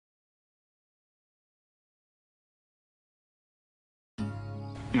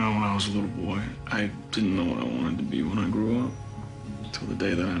You know, when I was a little boy, I didn't know what I wanted to be when I grew up until the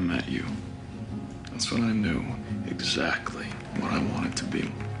day that I met you. That's when I knew exactly what I wanted to be.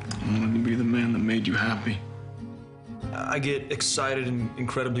 I wanted to be the man that made you happy. I get excited and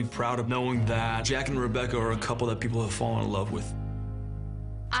incredibly proud of knowing that Jack and Rebecca are a couple that people have fallen in love with.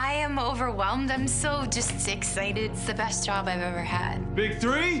 I am overwhelmed. I'm so just excited. It's the best job I've ever had. Big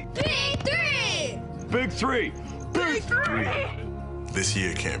three? Big three! Big three! Big three! This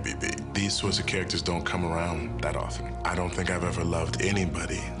year can't be beat. These sorts of characters don't come around that often. I don't think I've ever loved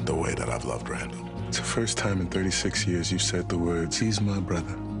anybody the way that I've loved Randall. It's the first time in 36 years you've said the words, he's my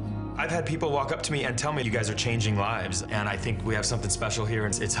brother. I've had people walk up to me and tell me you guys are changing lives, and I think we have something special here.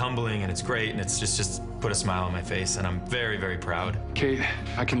 It's humbling and it's great, and it's just put a smile on my face, and I'm very, very proud. Kate,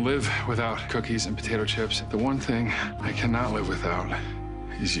 I can live without cookies and potato chips. The one thing I cannot live without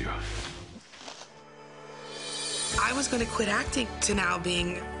is you. I was going to quit acting to now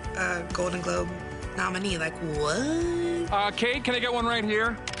being a Golden Globe nominee. Like, what? Kate, can I get one right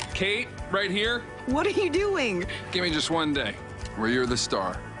here? Kate, right here? What are you doing? Give me just one day where you're the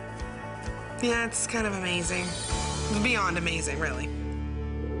star. Yeah, it's kind of amazing. Beyond amazing, really. Be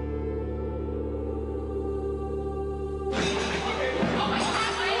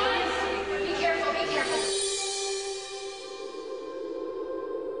careful, be careful.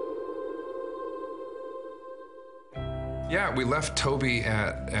 Yeah, we left Toby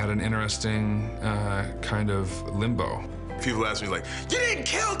at an interesting kind of limbo. People ask me like, you didn't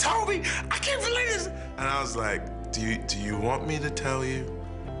kill Toby! I can't believe this! And I was like, do you want me to tell you?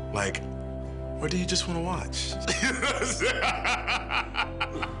 Like, or do you just want to watch? I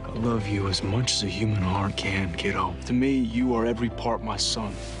love you as much as a human heart can, kiddo. To me, you are every part my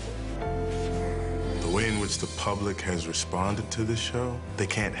son. The way in which the public has responded to the show, they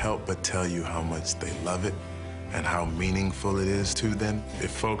can't help but tell you how much they love it and how meaningful it is to them. If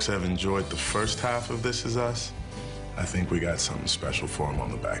folks have enjoyed the first half of This Is Us, I think we got something special for them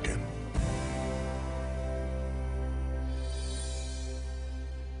on the back end.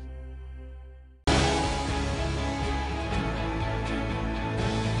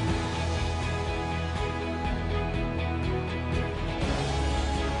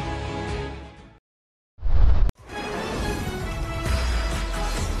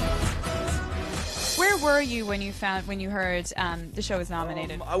 Where were you when you heard the show was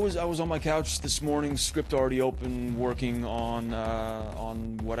nominated? I was on my couch this morning, script already open, working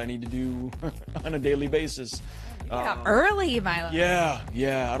on what I need to do on a daily basis. Early, Milo. Yeah.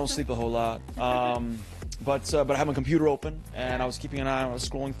 I don't sleep a whole lot. But I have my computer open, and I was keeping an eye on it. I was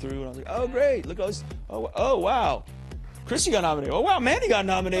scrolling through, and I was like, oh, great, look at this. Oh, wow. Chrissy got nominated. Oh, wow, Mandy got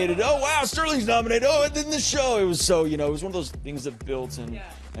nominated. Oh, wow, Sterling's nominated. Oh, and then the show. It was so, it was one of those things that built, and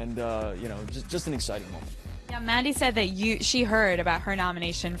just an exciting moment. Yeah, Mandy said that she heard about her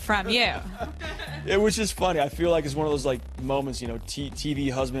nomination from you. It was just funny. I feel like it's one of those moments, TV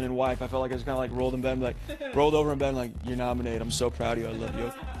husband and wife. I felt like I was kind of rolled in bed, rolled over in bed, you're nominated. I'm so proud of you. I love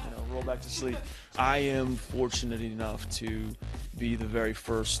you. Roll back to sleep. I am fortunate enough to be the very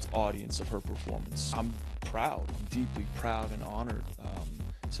first audience of her performance. I'm proud. I'm deeply proud and honored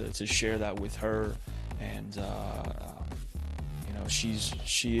to share that with her, and she's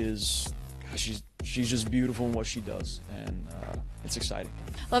just beautiful in what she does, and it's exciting.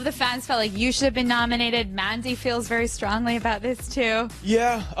 Love the fans felt like you should have been nominated. Mandy feels very strongly about this too.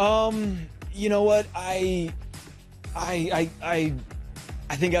 Yeah, you know what? I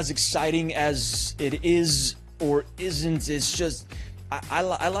think as exciting as it is or isn't, it's just I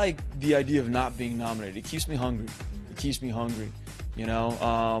like the idea of not being nominated. It keeps me hungry.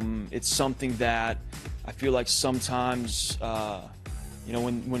 It's something that I feel like sometimes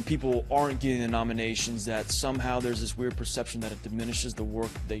when people aren't getting the nominations, that somehow there's this weird perception that it diminishes the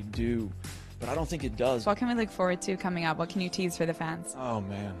work that they do, but I don't think it does. What can we look forward to coming up? What can you tease for the fans? Oh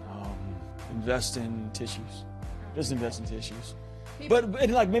man, invest in tissues. Just invest in tissues. But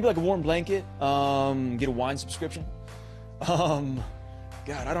maybe a warm blanket, get a wine subscription.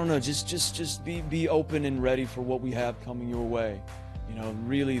 God, I don't know. Just be open and ready for what we have coming your way.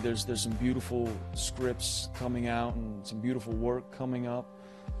 Really, there's some beautiful scripts coming out and some beautiful work coming up.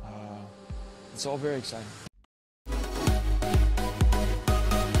 It's all very exciting.